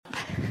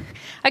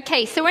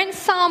Okay, so we're in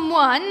Psalm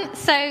 1,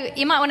 so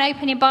you might want to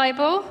open your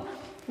Bible.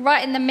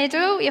 Right in the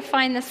middle, you'll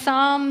find the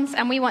Psalms,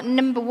 and we want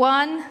number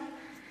 1.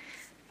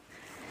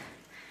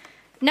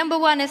 Number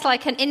 1 is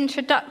like an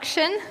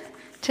introduction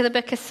to the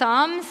book of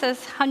Psalms. There's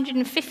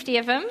 150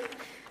 of them.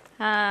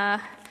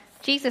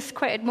 Jesus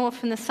quoted more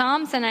from the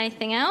Psalms than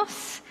anything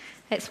else.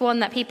 It's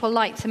one that people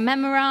like to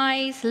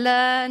memorize,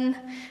 learn,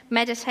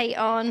 meditate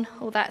on.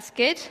 All that's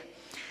good.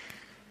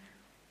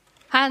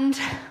 And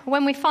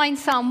when we find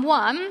Psalm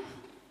 1,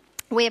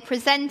 we are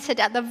presented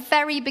at the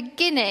very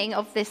beginning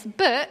of this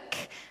book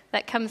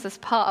that comes as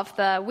part of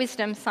the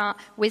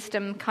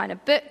wisdom kind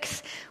of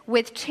books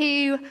with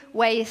 2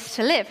 ways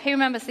to live. Who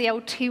remembers the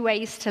old 2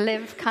 ways to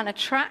live kind of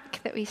track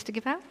that we used to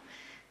give out?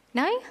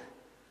 No?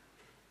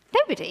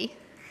 Nobody?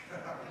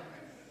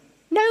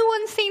 No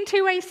one's seen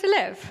 2 ways to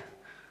live?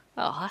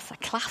 Oh, that's a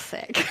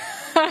classic.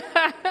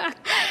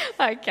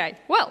 Okay,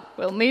 well,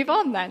 we'll move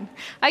on then.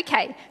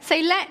 Okay, so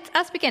let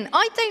us begin.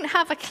 I don't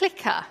have a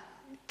clicker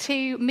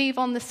to move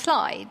on the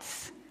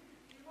slides.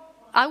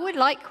 I would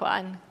like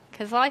one,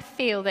 because I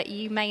feel that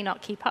you may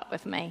not keep up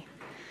with me.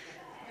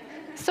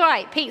 It's all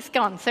right, Pete's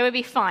gone, so we'll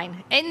be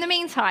fine. In the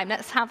meantime,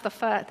 let's have the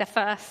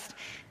first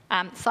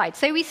slide.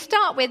 So we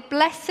start with,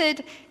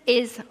 blessed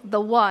is the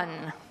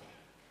one.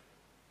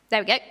 There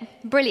we go,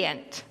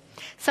 brilliant.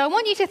 So I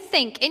want you to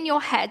think in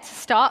your head to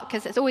start,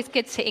 because it's always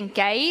good to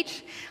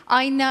engage.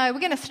 I know, we're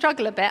going to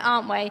struggle a bit,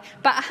 aren't we?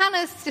 But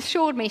Hannah's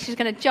assured me she's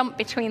going to jump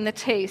between the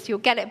 2, so you'll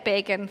get it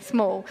big and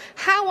small.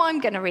 How I'm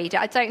going to read it,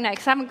 I don't know,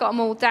 because I haven't got them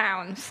all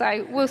down.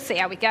 So we'll see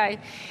how we go.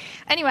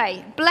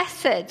 Anyway,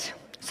 blessed.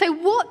 So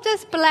what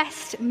does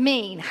blessed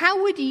mean?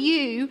 How would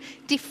you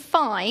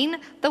define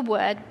the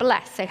word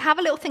blessed? So have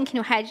a little think in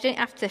your head. You don't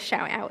have to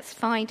shout it out. It's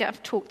fine. You don't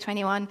have to talk to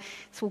anyone.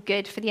 It's all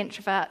good for the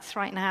introverts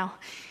right now.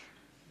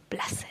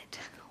 Blessed.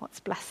 What's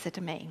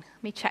blessed mean?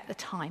 Let me check the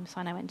time so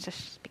I know when to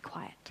just be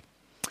quiet.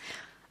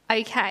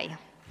 Okay,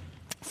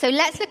 so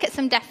let's look at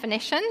some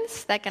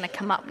definitions. They're going to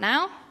come up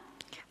now,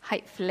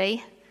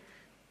 hopefully.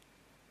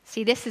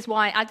 See, this is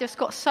why I just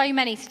got so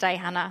many today,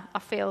 Hannah. I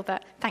feel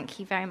that. Thank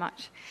you very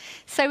much.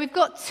 So we've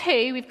got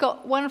 2. We've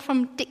got one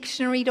from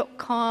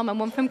dictionary.com and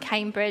one from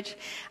Cambridge.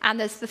 And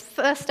there's the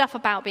first stuff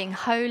about being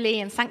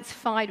holy and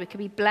sanctified. We could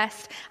be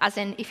blessed, as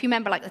in, if you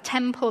remember, like the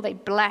temple, they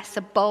bless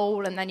a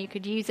bowl and then you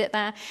could use it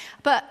there.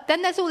 But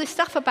then there's all this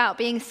stuff about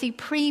being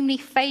supremely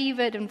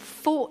favored and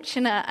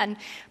fortunate and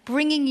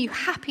bringing you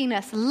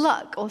happiness,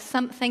 luck, or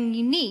something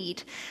you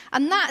need.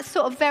 And that's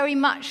sort of very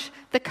much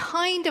the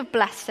kind of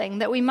blessing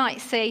that we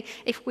might see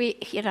if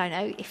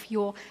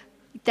you're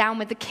down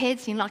with the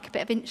kids, you like a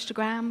bit of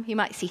Instagram, you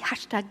might see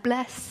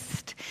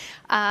 #blessed.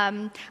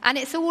 And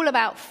it's all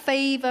about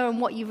favor and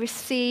what you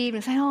receive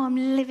and saying, oh,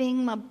 I'm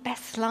living my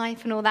best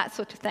life and all that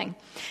sort of thing.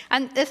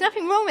 And there's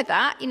nothing wrong with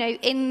that. You know,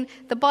 in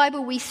the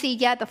Bible we see,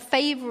 the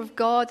favor of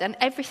God and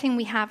everything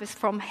we have is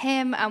from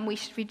him and we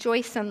should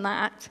rejoice in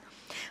that.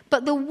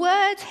 But the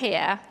word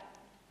here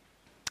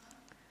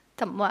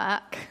doesn't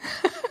work.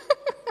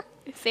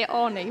 Is it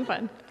on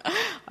even?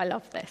 I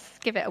love this.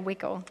 Give it a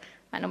wiggle.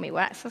 That normally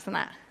works, doesn't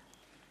it?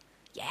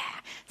 Yeah.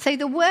 So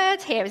the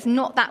word here is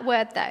not that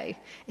word, though.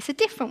 It's a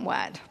different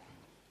word.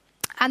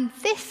 And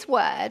this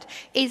word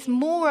is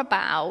more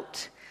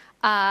about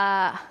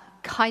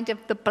kind of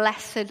the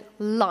blessed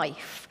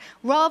life,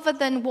 rather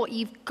than what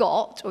you've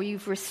got or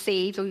you've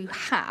received or you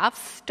have,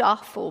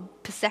 stuff or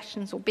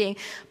possessions or being,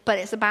 but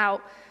it's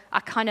about a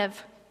kind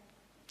of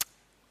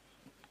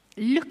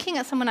looking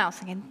at someone else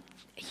and thinking,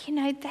 you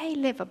know, they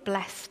live a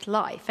blessed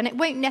life. And it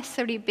won't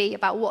necessarily be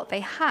about what they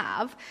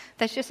have.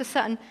 There's just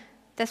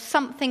there's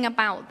something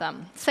about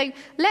them. So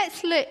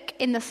let's look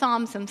in the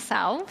Psalms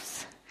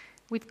themselves.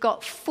 We've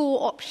got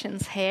 4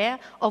 options here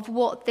of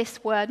what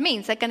this word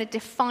means. They're going to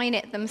define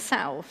it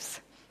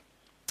themselves.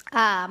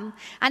 And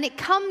it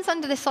comes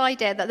under this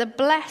idea that the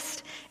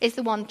blessed is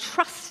the one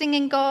trusting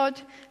in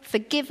God,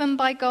 forgiven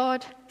by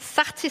God,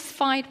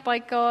 satisfied by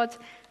God,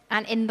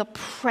 and in the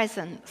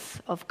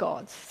presence of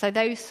God. So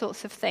those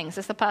sorts of things.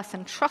 There's the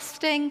person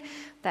trusting,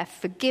 they're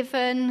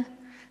forgiven,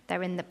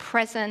 they're in the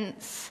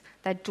presence,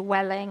 they're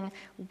dwelling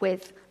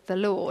with the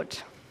Lord.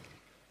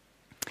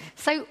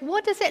 So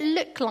what does it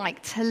look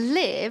like to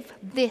live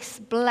this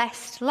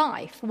blessed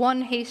life,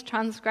 one whose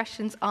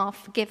transgressions are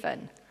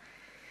forgiven?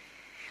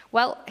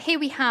 Well, here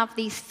we have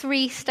these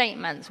 3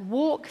 statements: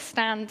 walk,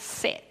 stand,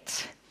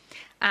 sit.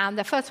 And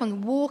the first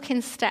one, walk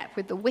in step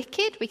with the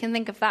wicked. We can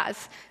think of that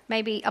as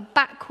maybe a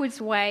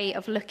backwards way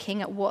of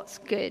looking at what's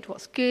good.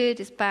 What's good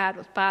is bad,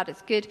 what's bad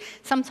is good.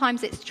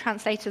 Sometimes it's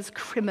translated as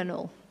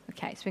criminal.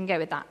 Okay, so we can go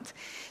with that.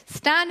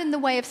 Stand in the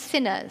way of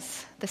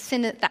sinners, that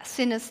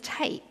sinners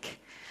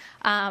take.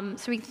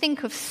 So we can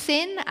think of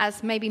sin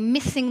as maybe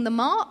missing the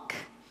mark.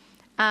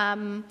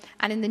 And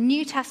in the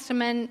New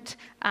Testament,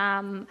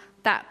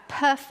 that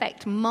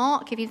perfect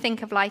mark, if you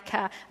think of like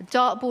a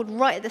dartboard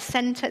right at the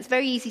center, it's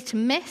very easy to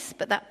miss,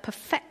 but that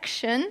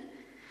perfection,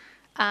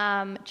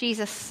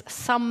 Jesus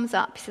sums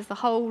up. He says the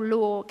whole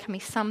law can be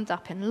summed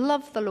up in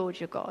love the Lord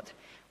your God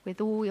with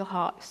all your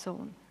heart,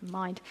 soul, and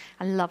mind,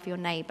 and love your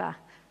neighbor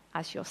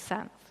as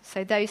yourself.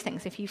 So those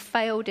things, if you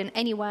failed in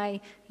any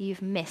way,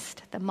 you've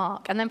missed the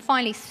mark. And then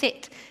finally,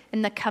 sit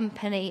in the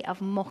company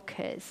of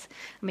mockers.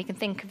 And we can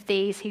think of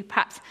these who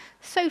perhaps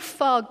so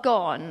far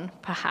gone,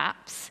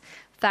 perhaps,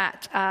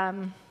 that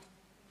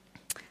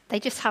they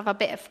just have a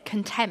bit of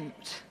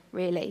contempt,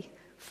 really,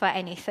 for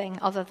anything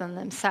other than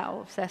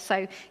themselves. They're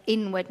so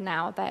inward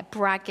now, they're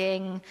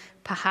bragging,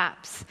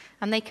 perhaps,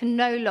 and they can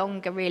no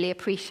longer really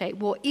appreciate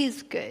what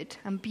is good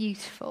and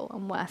beautiful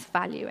and worth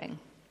valuing.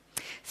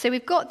 So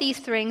we've got these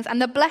things,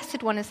 and the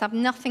blessed ones have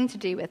nothing to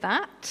do with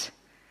that.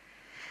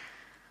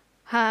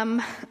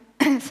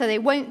 So they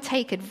won't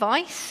take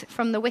advice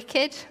from the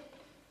wicked.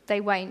 They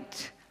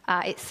won't,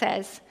 it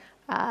says,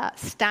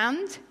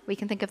 stand. We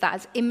can think of that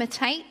as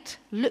imitate,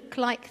 look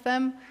like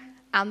them,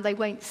 and they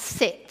won't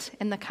sit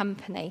in the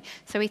company.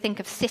 So we think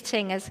of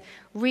sitting as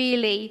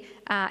really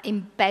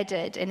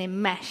embedded and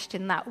enmeshed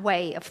in that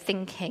way of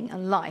thinking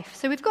and life.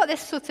 So we've got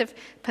this sort of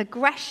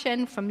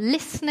progression from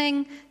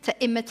listening to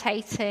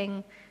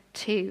imitating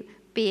to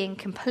being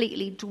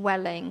completely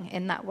dwelling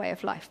in that way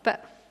of life.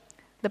 But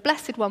the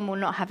blessed one will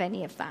not have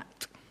any of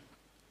that.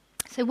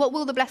 So what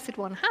will the blessed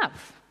one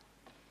have?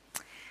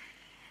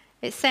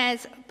 It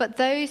says, but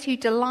those who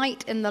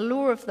delight in the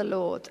law of the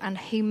Lord and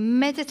who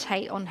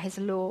meditate on his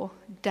law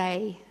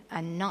day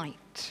and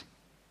night.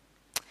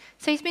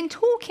 So he's been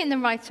talking, the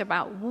writer,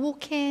 about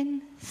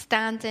walking,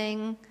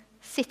 standing,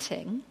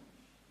 sitting.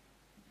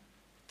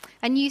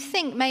 And you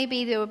think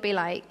maybe there would be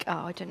like,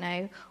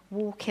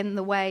 walk in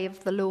the way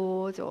of the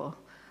Lord or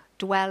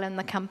dwell in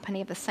the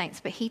company of the saints.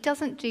 But he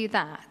doesn't do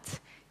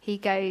that. He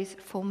goes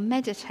for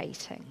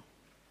meditating.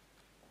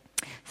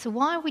 So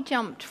why have we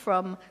jumped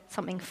from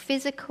something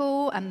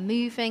physical and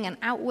moving and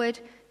outward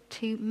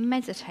to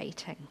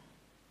meditating?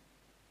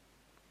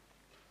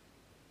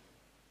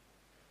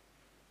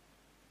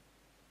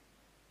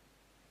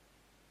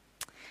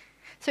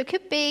 So it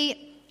could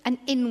be an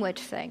inward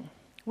thing.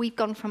 We've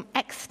gone from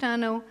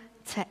external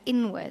to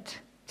inward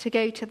to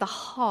go to the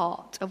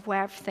heart of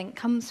where everything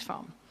comes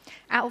from.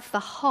 Out of the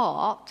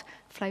heart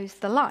flows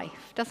the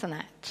life, doesn't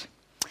it?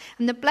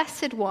 And the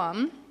blessed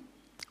one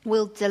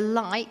will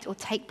delight or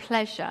take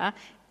pleasure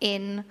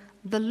in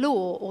the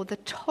law or the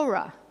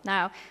Torah.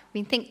 Now,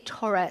 we think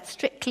Torah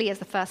strictly as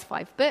the first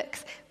 5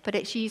 books, but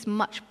it's used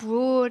much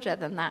broader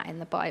than that in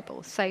the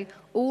Bible. So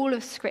all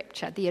of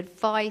Scripture, the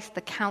advice,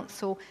 the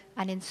counsel,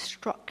 and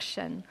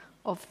instruction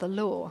of the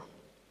law.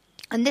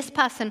 And this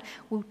person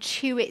will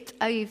chew it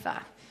over.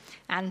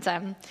 And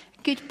a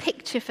good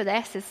picture for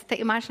this is that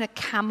imagine a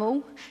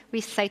camel. We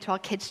used to say to our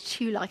kids,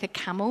 chew like a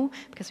camel,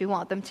 because we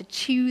want them to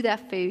chew their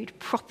food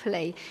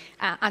properly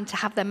and to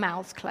have their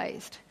mouths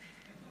closed.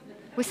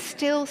 We're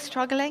still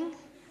struggling?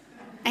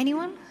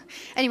 Anyone?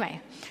 Anyway,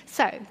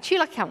 so chew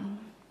like a camel.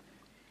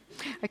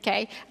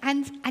 Okay,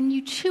 and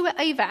you chew it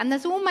over, and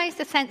there's almost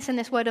a sense in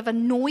this word of a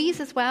noise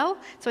as well.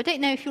 So I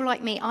don't know if you're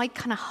like me, I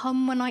kind of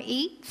hum when I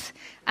eat,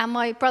 and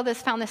my brothers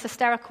found this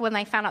hysterical when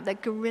they found out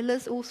that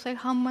gorillas also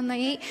hum when they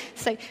eat.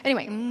 So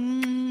anyway,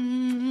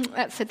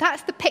 so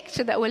that's the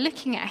picture that we're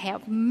looking at here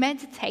of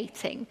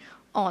meditating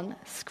on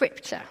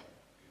Scripture.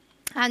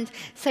 And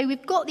so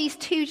we've got these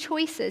 2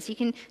 choices. You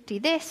can do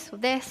this or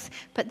this,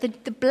 but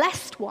the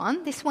blessed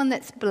one, this one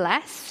that's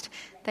blessed,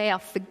 they are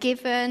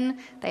forgiven,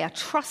 they are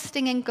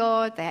trusting in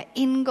God, they are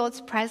in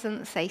God's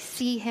presence, they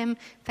see him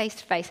face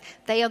to face.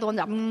 They are the ones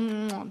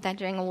that, they're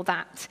doing all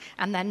that,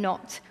 and they're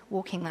not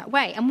walking that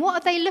way. And what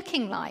are they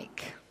looking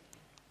like?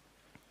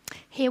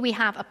 Here we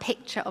have a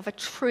picture of a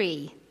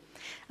tree.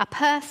 A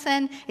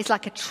person is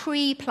like a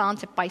tree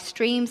planted by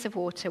streams of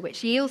water,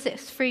 which yields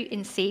its fruit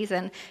in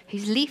season,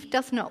 whose leaf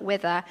does not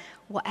wither.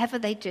 Whatever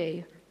they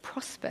do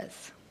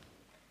prospers.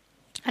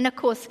 And of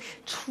course,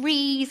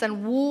 trees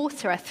and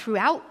water are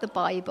throughout the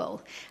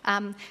Bible.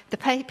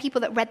 The people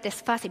that read this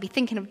first, they'd be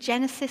thinking of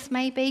Genesis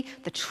maybe,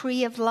 the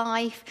tree of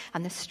life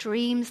and the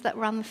streams that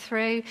run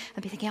through,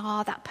 and be thinking,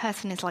 that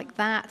person is like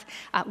that.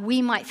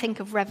 We might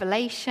think of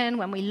Revelation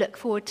when we look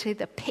forward to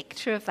the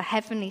picture of the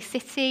heavenly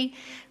city.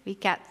 We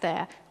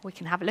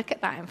can have a look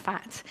at that, in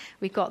fact.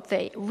 We've got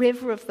the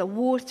river of the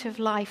water of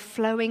life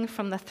flowing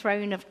from the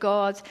throne of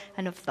God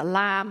and of the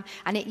Lamb,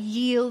 and it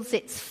yields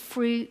its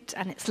fruit,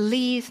 and its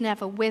leaves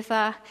never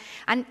wither.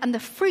 And the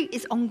fruit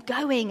is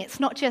ongoing. It's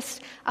not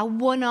just a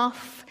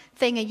one-off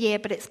thing a year,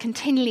 but it's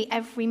continually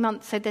every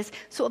month. So there's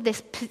sort of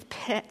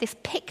this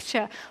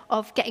picture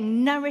of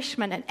getting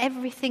nourishment and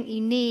everything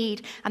you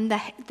need, and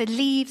the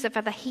leaves of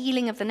the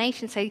healing of the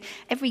nation. So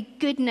every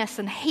goodness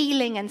and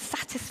healing and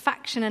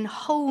satisfaction and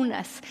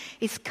wholeness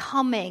is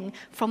coming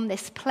from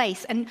this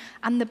place. And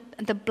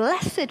the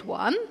blessed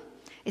one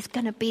is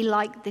going to be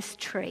like this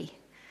tree.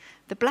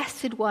 The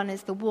blessed one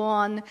is the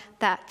one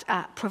that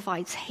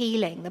provides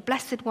healing. The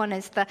blessed one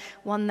is the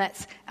one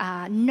that's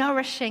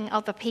nourishing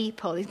other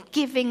people, is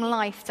giving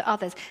life to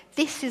others.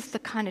 This is the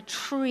kind of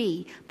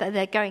tree that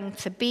they're going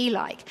to be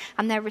like.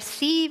 And they're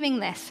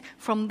receiving this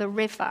from the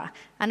river.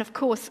 And of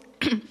course,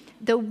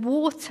 the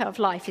water of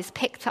life is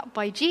picked up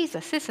by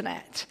Jesus, isn't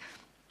it?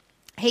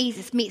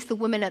 Jesus meets the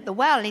woman at the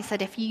well, and he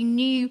said, if you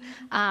knew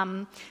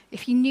who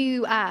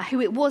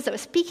it was that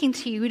was speaking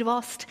to you, you would have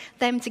asked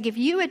them to give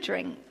you a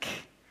drink.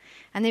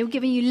 And they were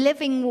giving you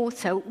living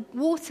water,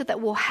 water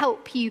that will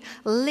help you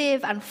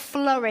live and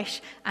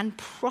flourish and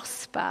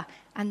prosper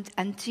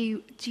and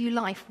do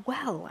life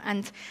well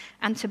and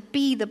to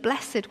be the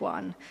blessed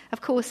one.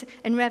 Of course,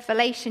 in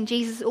Revelation,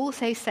 Jesus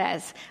also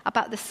says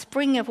about the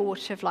spring of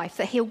water of life,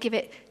 that he'll give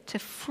it to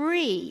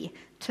free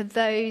to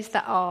those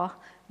that are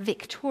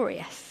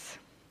victorious.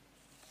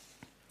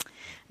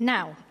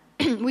 Now,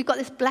 we've got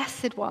this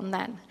blessed one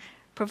then,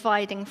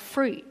 providing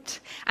fruit.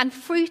 And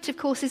fruit, of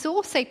course, is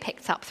also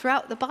picked up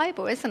throughout the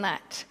Bible, isn't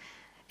it?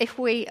 I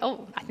think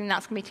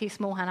that's going to be too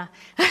small, Hannah.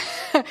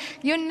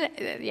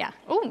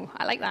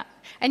 I like that.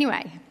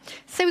 Anyway,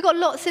 so we've got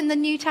lots in the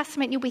New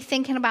Testament. You'll be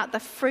thinking about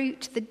the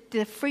fruit,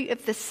 the fruit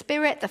of the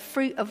Spirit, the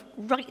fruit of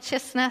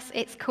righteousness,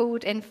 it's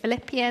called in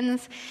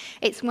Philippians.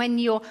 It's when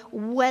you're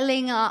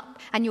welling up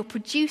and you're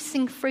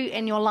producing fruit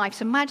in your life.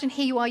 So imagine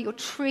here you are, your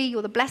tree,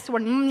 you're the blessed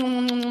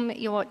one,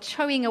 you're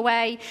chewing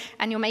away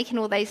and you're making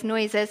all those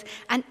noises.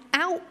 And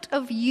out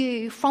of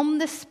you, from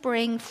the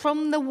spring,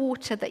 from the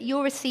water that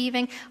you're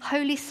receiving,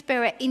 Holy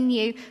Spirit in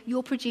you,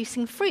 you're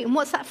producing fruit. And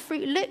what's that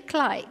fruit look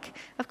like?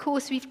 Of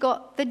course, we've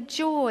got the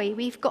joy,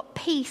 we've got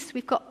peace,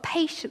 we've got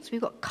patience,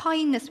 we've got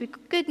kindness, we've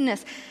got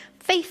goodness,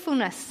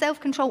 faithfulness,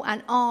 self-control,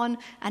 and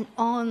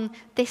on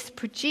this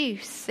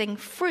producing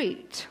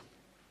fruit.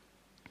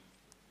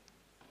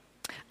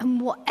 And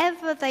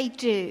whatever they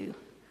do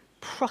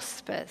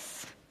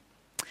prospers.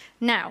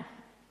 Now,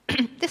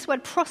 this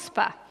word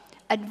prosper,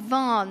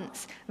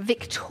 advance,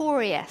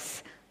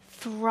 victorious,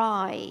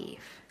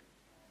 thrive.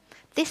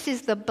 This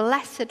is the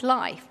blessed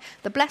life.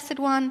 The blessed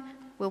one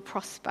will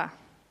prosper.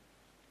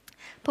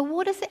 But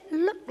what does it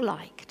look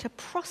like to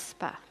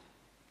prosper?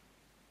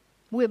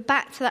 We're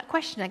back to that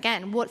question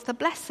again. What's the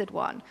blessed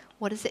one?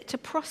 What is it to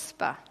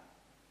prosper?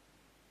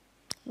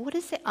 What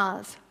is it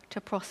us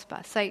to prosper?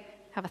 So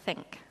have a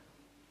think.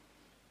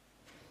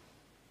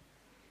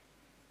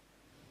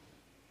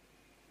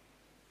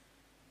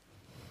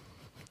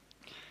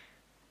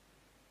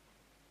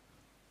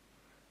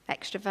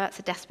 Extroverts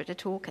are desperate to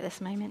talk at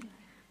this moment,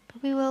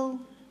 but we will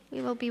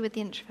be with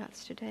the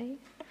introverts today.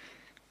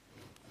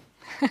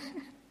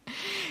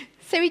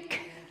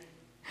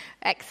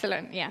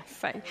 Excellent, yes.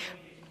 So,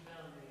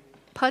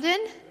 pardon?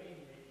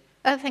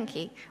 Oh, thank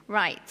you.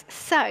 Right.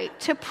 So,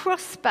 to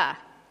prosper.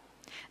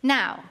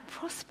 Now,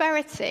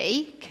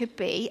 prosperity could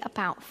be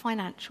about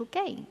financial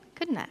gain,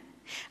 couldn't it?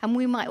 And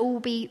we might all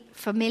be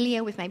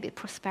familiar with maybe the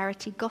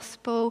prosperity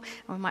gospel,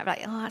 and we might be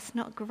like, oh, that's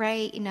not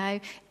great,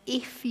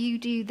 if you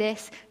do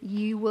this,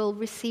 you will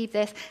receive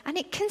this. And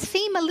it can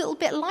seem a little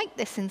bit like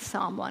this in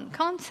Psalm 1,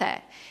 can't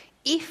it?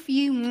 If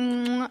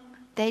you,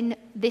 then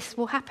this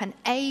will happen.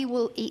 A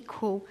will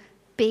equal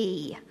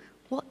B.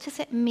 What does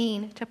it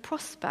mean to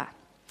prosper?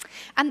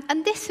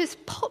 And this is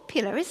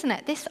popular, isn't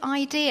it? This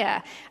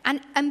idea.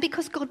 And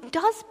because God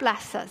does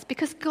bless us,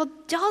 because God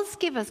does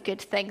give us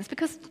good things,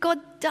 because God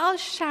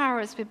does shower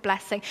us with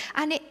blessing,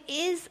 and it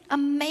is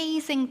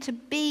amazing to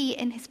be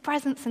in his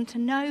presence and to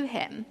know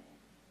him.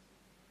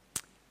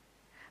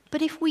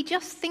 But if we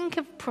just think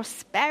of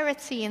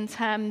prosperity in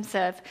terms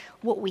of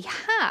what we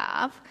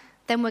have,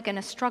 then we're going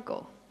to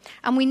struggle.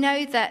 And we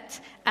know that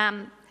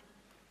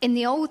in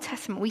the Old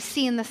Testament, we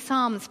see in the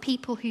Psalms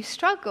people who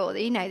struggle.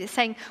 They're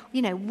saying,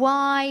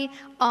 why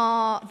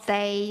are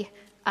they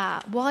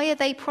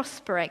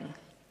prospering?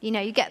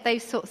 You get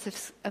those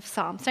sorts of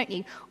Psalms, don't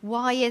you?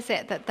 Why is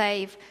it that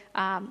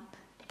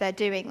they're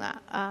doing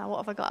that? What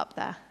have I got up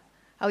there?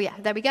 Oh yeah,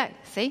 there we go.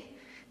 See?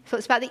 So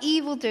it's about the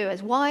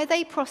evildoers. Why are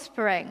they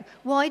prospering?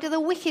 Why do the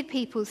wicked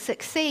people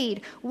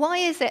succeed? Why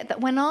is it that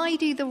when I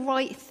do the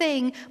right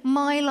thing,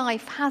 my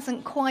life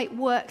hasn't quite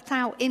worked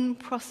out in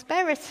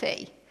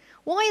prosperity?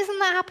 Why hasn't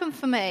that happened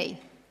for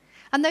me?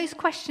 And those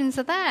questions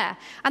are there.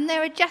 And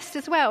they're addressed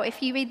as well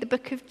if you read the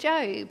book of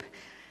Job.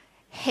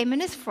 Him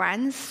and his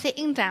friends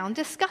sitting down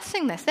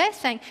discussing this. They're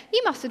saying,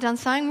 you must have done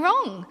something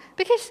wrong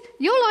because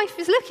your life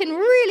is looking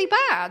really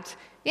bad.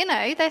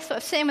 They're sort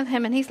of sitting with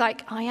him and he's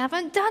like, I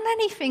haven't done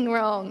anything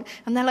wrong.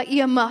 And they're like,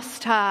 you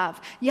must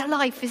have. Your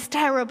life is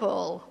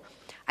terrible.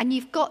 And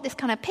you've got this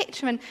kind of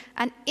picture.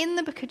 And in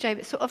the book of Job,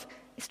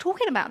 it's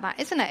talking about that,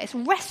 isn't it? It's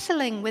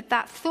wrestling with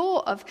that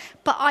thought of,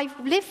 but I've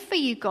lived for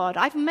you, God.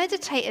 I've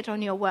meditated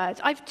on your words.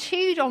 I've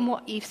chewed on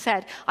what you've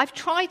said. I've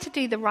tried to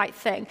do the right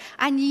thing.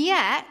 And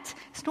yet,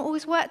 it's not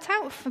always worked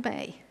out for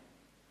me.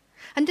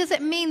 And does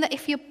it mean that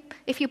if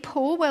you're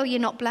poor, well, you're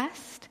not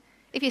blessed?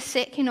 If you're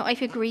sick, you're not. If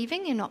you're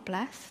grieving, you're not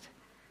blessed.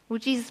 Well,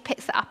 Jesus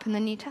picks that up in the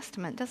New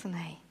Testament, doesn't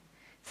he?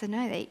 So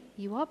no,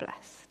 you are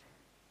blessed.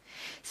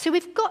 So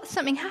we've got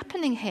something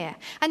happening here.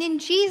 And in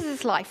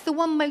Jesus' life, the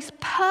one most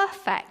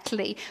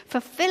perfectly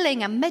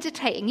fulfilling and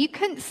meditating, you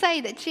couldn't say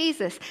that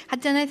Jesus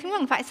had done anything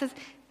wrong. In fact, it says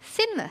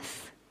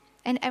sinless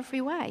in every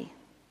way.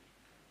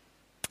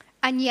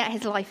 And yet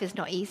his life is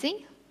not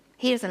easy.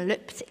 He doesn't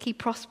look particularly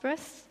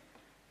prosperous.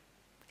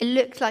 It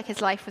looked like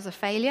his life was a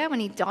failure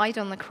when he died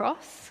on the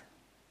cross,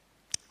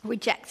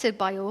 rejected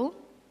by all.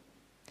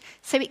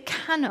 So it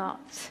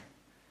cannot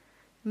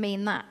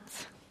mean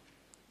that.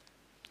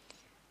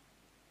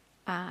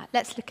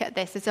 Let's look at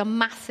this. There's a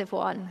massive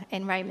one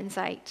in Romans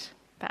 8,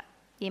 but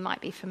you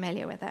might be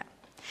familiar with it.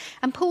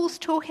 And Paul's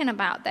talking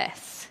about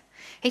this.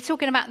 He's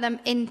talking about them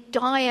in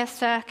dire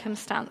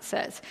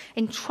circumstances,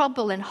 in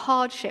trouble and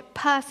hardship,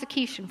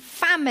 persecution,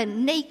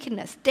 famine,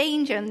 nakedness,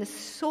 danger, and the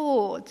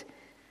sword.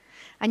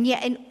 And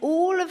yet in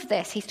all of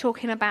this, he's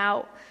talking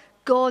about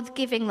God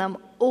giving them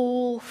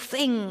all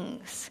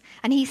things.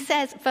 And he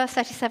says, verse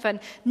 37,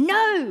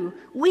 no,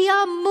 we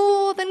are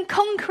more than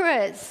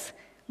conquerors.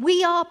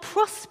 We are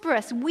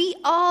prosperous. We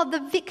are the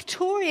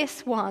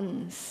victorious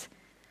ones.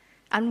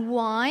 And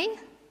why?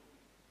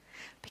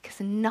 Because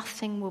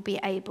nothing will be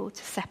able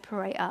to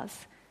separate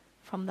us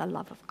from the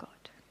love of God.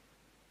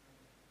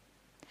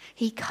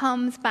 He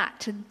comes back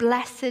to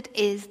blessed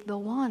is the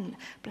one.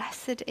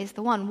 Blessed is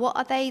the one. What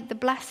are they, the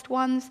blessed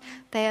ones?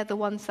 They are the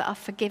ones that are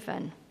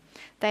forgiven.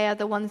 They are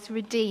the ones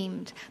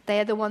redeemed. They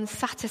are the ones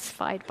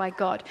satisfied by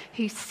God,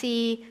 who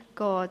see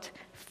God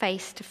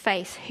face to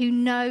face, who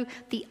know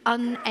the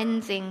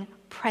unending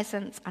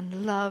presence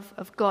and love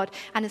of God.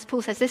 And as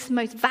Paul says, this is the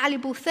most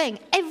valuable thing.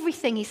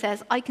 Everything, he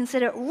says, I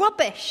consider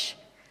rubbish,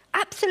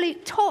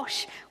 absolute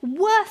tosh,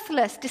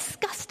 worthless,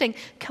 disgusting,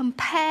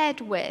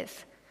 compared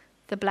with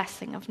the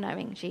blessing of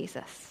knowing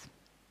Jesus.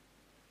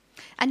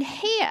 And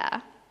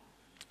here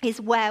is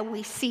where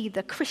we see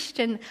the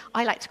Christian,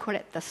 I like to call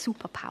it the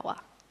superpower.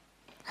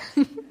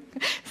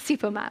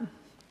 Superman.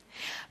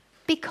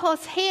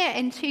 Because here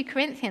in 2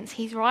 Corinthians,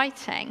 he's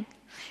writing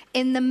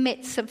in the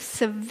midst of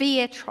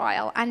severe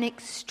trial and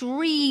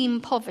extreme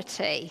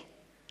poverty,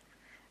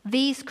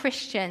 these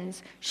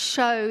Christians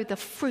show the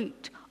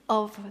fruit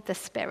of the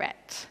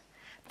Spirit.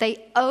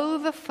 They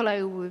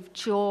overflow with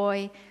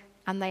joy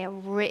and they are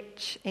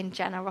rich in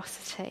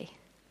generosity.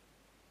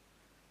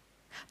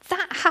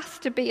 That has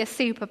to be a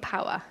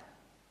superpower.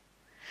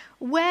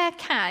 Where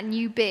can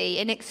you be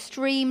in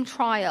extreme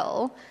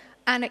trial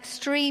and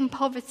extreme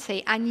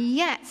poverty and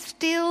yet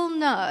still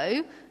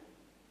know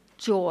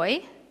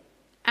joy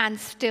and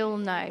still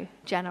know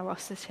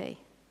generosity?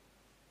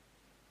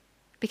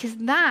 Because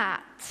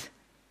that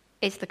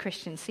is the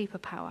Christian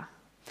superpower.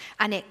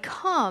 And it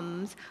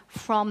comes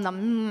from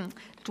the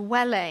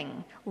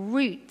dwelling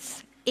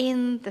roots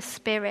in the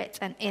Spirit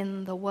and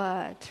in the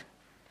Word.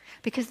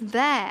 Because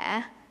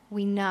there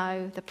we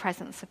know the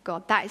presence of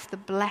God. That is the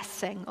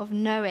blessing of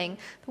knowing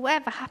that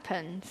whatever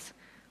happens,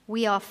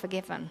 we are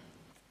forgiven.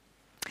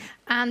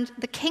 And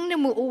the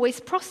kingdom will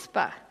always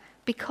prosper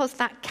because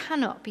that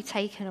cannot be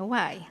taken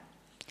away.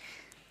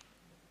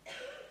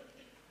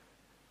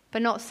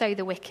 But not so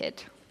the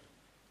wicked.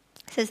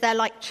 It says they're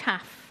like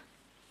chaff.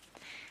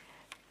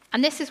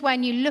 And this is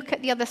when you look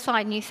at the other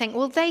side and you think,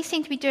 well, they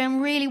seem to be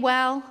doing really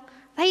well.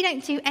 They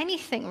don't do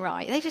anything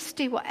right. They just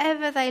do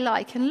whatever they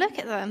like. And look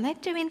at them. They're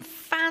doing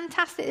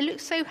fantastic. They look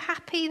so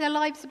happy. Their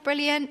lives are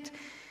brilliant.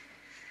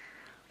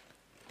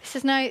 He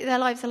says, no, their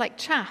lives are like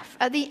chaff.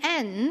 At the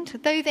end,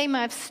 though they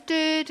may have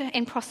stood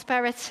in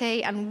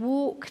prosperity and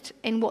walked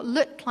in what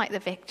looked like the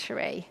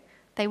victory,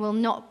 they will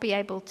not be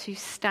able to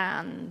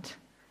stand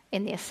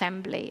in the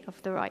assembly of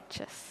the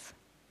righteous.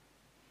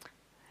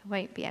 They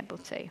won't be able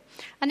to.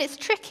 And it's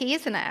tricky,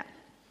 isn't it?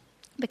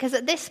 Because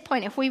at this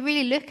point, if we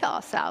really look at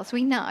ourselves,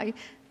 we know,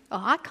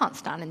 oh, I can't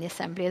stand in the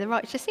assembly of the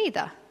righteous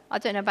either. I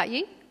don't know about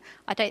you.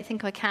 I don't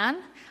think I can.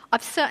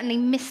 I've certainly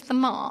missed the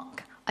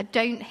mark. I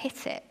don't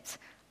hit it.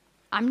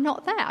 I'm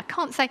not there. I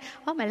can't say,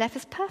 oh, my life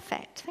is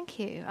perfect. Thank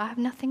you. I have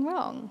nothing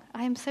wrong.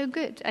 I am so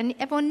good. And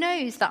everyone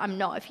knows that I'm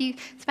not. If you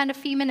spend a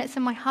few minutes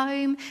in my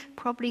home,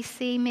 probably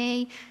see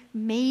me,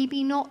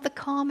 maybe not the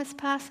calmest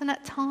person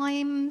at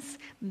times.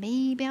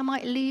 Maybe I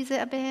might lose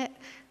it a bit.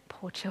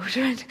 Poor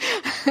children.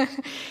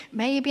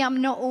 Maybe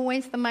I'm not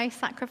always the most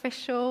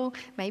sacrificial.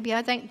 Maybe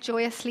I don't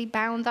joyously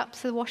bound up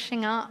to the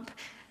washing up,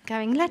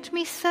 going, let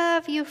me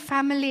serve you,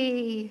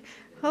 family.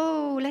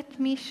 Oh, let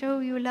me show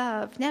you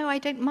love. No, I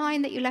don't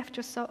mind that you left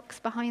your socks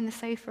behind the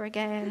sofa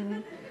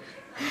again.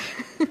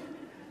 Is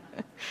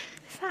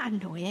that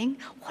annoying?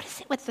 What is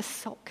it with the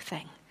sock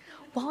thing?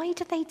 Why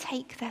do they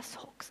take their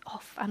socks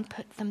off and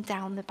put them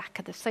down the back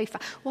of the sofa?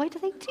 Why do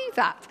they do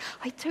that?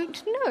 I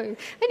don't know.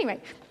 Anyway,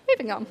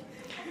 moving on.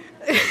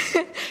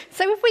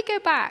 So if we go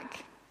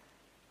back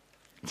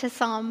to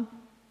Psalm,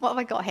 what have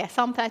I got here?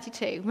 Psalm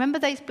 32. Remember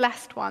those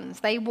blessed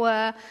ones? They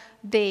were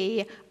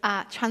the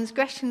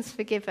transgressions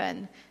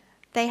forgiven.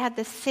 They had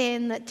the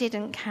sin that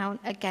didn't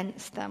count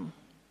against them.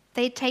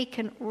 They'd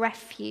taken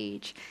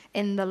refuge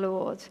in the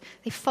Lord.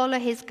 They follow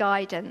his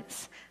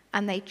guidance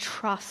and they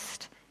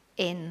trust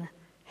in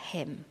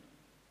him.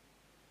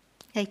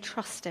 They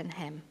trust in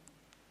him.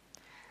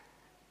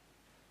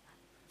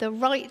 The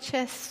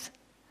righteous,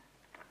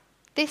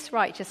 this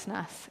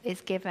righteousness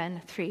is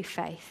given through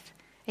faith.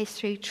 It's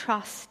through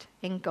trust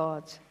in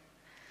God.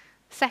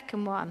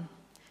 Second one,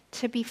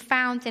 to be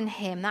found in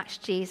him, that's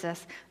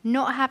Jesus,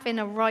 not having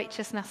a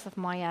righteousness of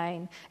my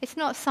own. It's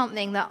not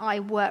something that I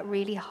work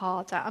really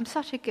hard at. I'm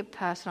such a good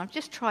person. I've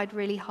just tried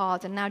really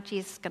hard and now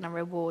Jesus is going to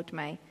reward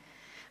me.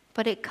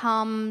 But it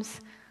comes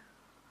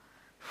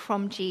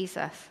from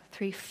Jesus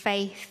through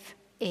faith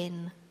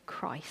in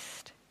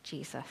Christ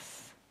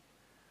Jesus.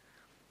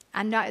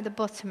 And out at the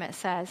bottom it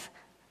says,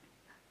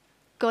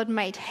 God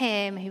made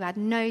him who had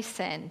no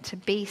sin to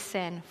be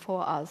sin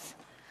for us,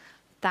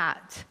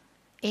 that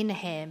in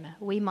him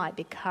we might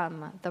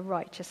become the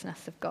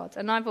righteousness of God.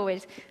 And I've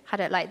always had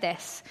it like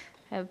this.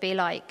 It would be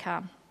like,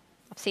 I've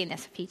seen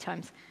this a few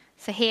times.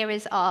 So here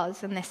is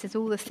us, and this is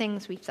all the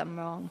things we've done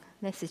wrong.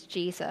 This is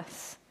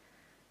Jesus.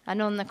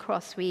 And on the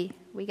cross we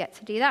get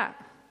to do that.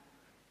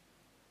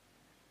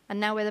 And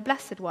now we're the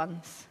blessed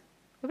ones.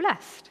 We're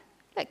blessed.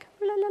 Look,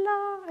 la la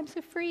la, I'm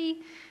so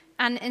free.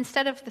 And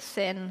instead of the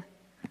sin,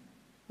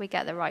 we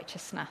get the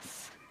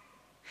righteousness.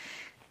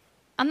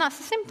 And that's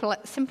the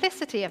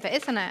simplicity of it,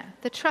 isn't it?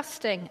 The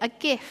trusting, a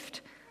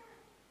gift,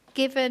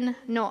 given,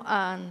 not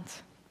earned.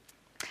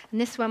 And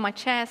this is where my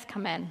chairs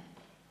come in.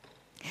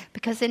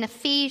 Because in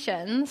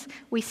Ephesians,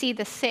 we see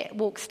the sit,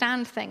 walk,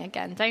 stand thing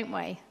again, don't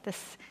we?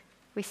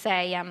 We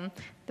say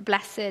the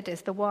blessed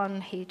is the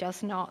one who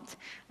does not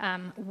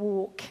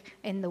walk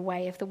in the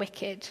way of the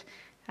wicked.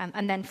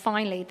 And then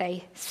finally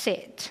they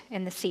sit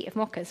in the seat of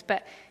mockers.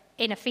 But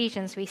in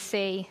Ephesians we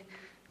see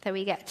that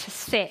we get to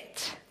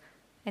sit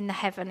in the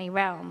heavenly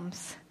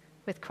realms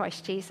with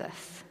Christ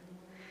Jesus.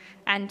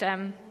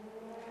 And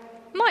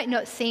might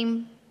not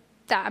seem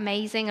that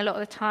amazing a lot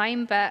of the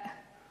time, but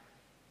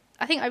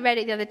I think I read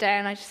it the other day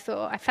and I just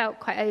thought, I felt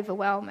quite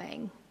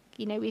overwhelming.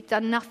 You know, we've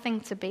done nothing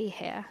to be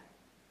here.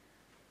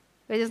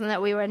 It isn't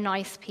that we were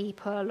nice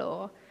people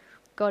or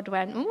God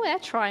went, oh, they're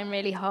trying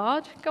really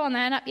hard. Go on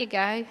then, up you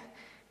go.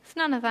 It's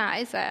none of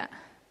that, is it?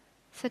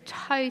 It's a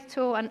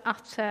total and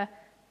utter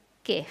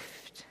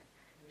gift.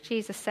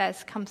 Jesus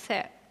says, come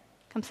sit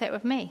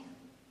with me.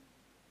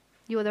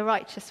 You're the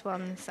righteous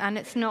ones. And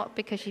it's not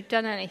because you've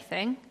done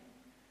anything,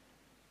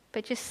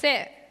 but just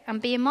sit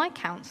and be in my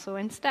counsel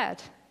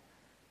instead.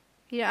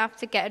 You don't have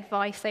to get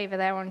advice over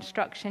there or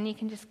instruction. You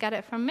can just get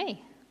it from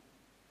me.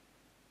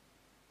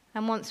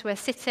 And once we're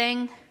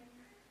sitting,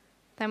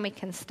 then we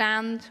can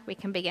stand. We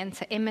can begin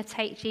to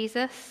imitate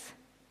Jesus.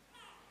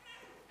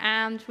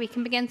 And we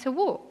can begin to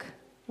walk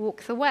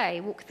the way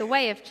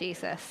of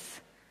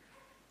Jesus.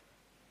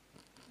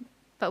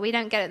 But we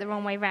don't get it the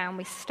wrong way round.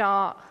 We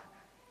start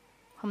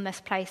from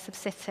this place of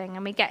sitting.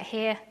 And we get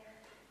here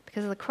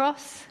because of the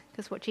cross,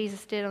 because what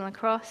Jesus did on the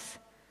cross.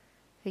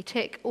 He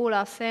took all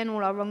our sin,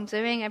 all our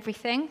wrongdoing,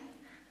 everything,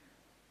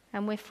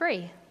 and we're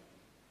free.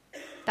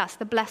 That's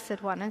the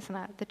blessed one, isn't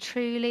it? The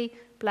truly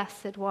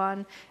blessed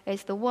one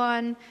is the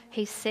one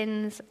whose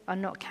sins are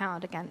not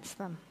counted against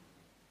them.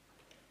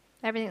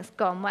 Everything's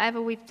gone.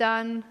 Whatever we've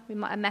done, we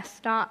might have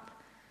messed up.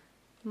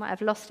 We might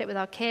have lost it with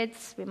our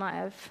kids. We might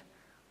have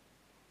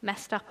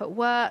messed up at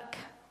work.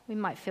 We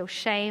might feel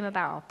shame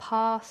about our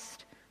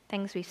past,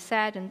 things we've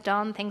said and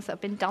done, things that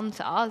have been done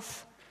to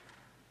us,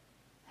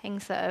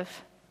 things that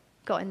have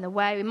got in the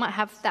way. We might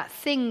have that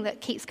thing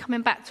that keeps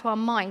coming back to our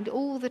mind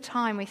all the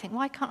time. We think,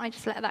 why can't I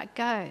just let that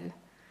go?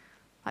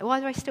 Like, why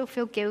do I still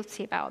feel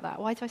guilty about that?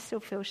 Why do I still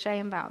feel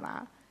shame about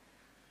that?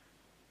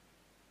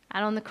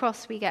 And on the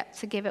cross, we get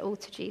to give it all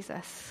to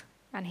Jesus.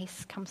 And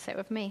he's come sit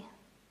with me.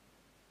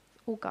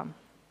 It's all gone.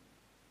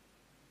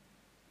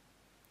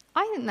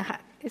 I think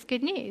that is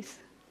good news. Is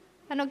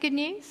that not good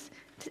news?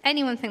 Does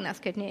anyone think that's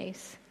good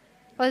news?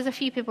 Well, there's a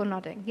few people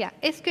nodding. Yeah,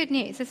 it's good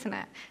news, isn't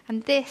it?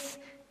 And this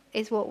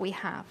is what we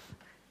have,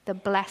 the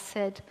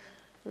blessed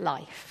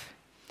life.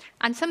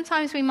 And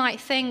sometimes we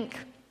might think,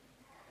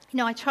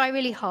 I try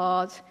really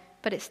hard,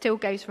 but it still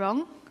goes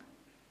wrong.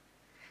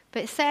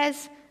 But it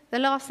says, the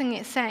last thing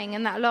it's saying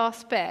in that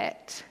last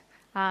bit,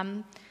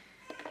 let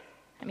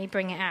me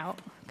bring it out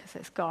because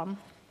it's gone.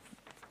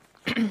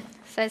 It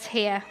says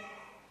here,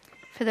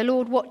 for the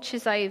Lord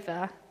watches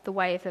over the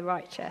way of the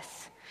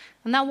righteous.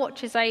 And that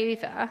watches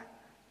over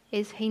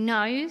is he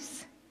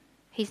knows,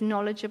 he's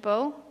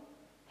knowledgeable,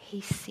 he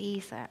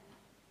sees it.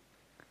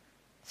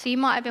 So you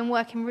might have been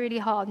working really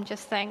hard and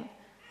just think,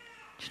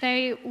 do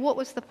you know, what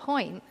was the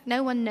point?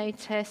 No one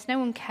noticed, no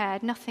one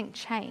cared, nothing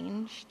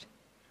changed.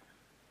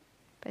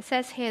 But it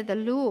says here, the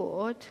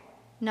Lord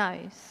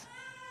knows.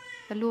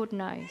 The Lord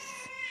knows.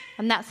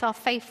 And that's our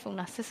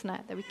faithfulness, isn't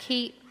it? That we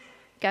keep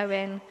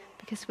going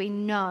because we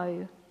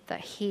know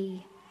that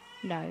he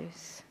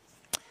knows.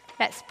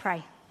 Let's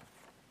pray.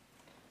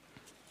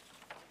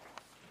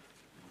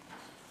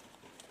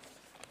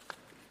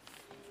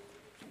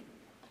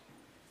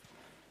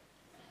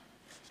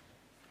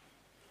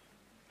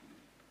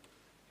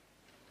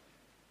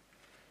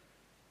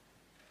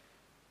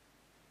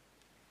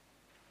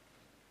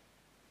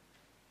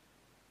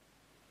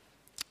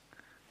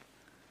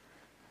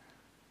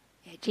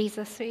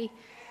 Jesus,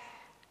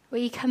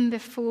 we come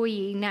before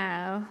you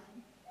now,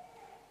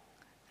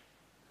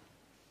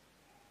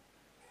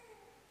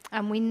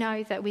 and we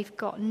know that we've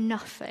got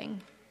nothing.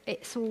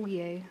 It's all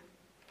you.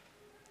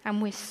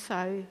 And we're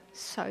so,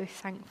 so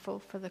thankful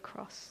for the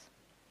cross.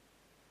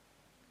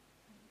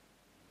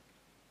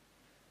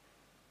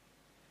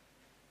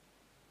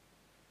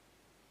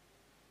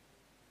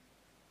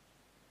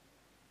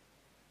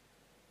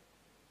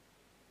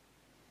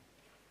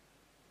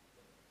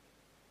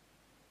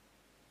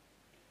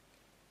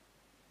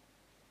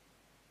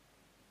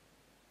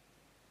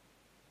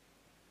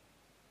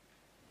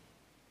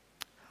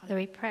 Father,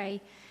 we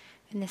pray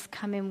in this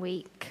coming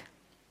week,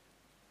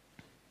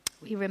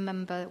 we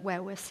remember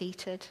where we're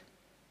seated.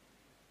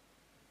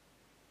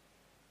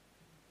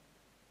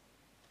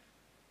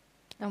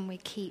 And we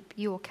keep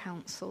your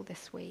counsel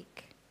this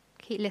week.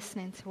 Keep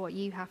listening to what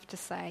you have to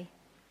say.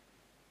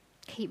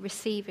 Keep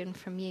receiving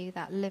from you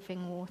that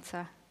living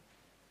water.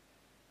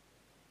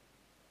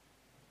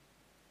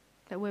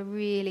 That we're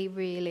really,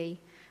 really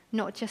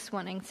not just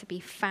wanting to be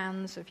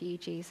fans of you,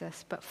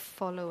 Jesus, but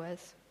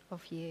followers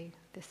of you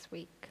this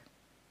week.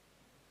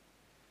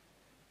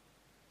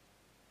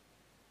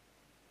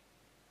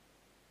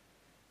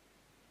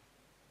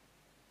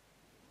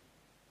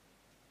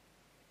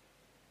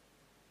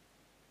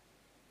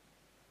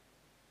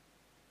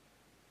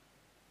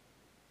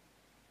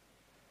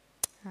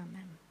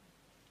 Amen.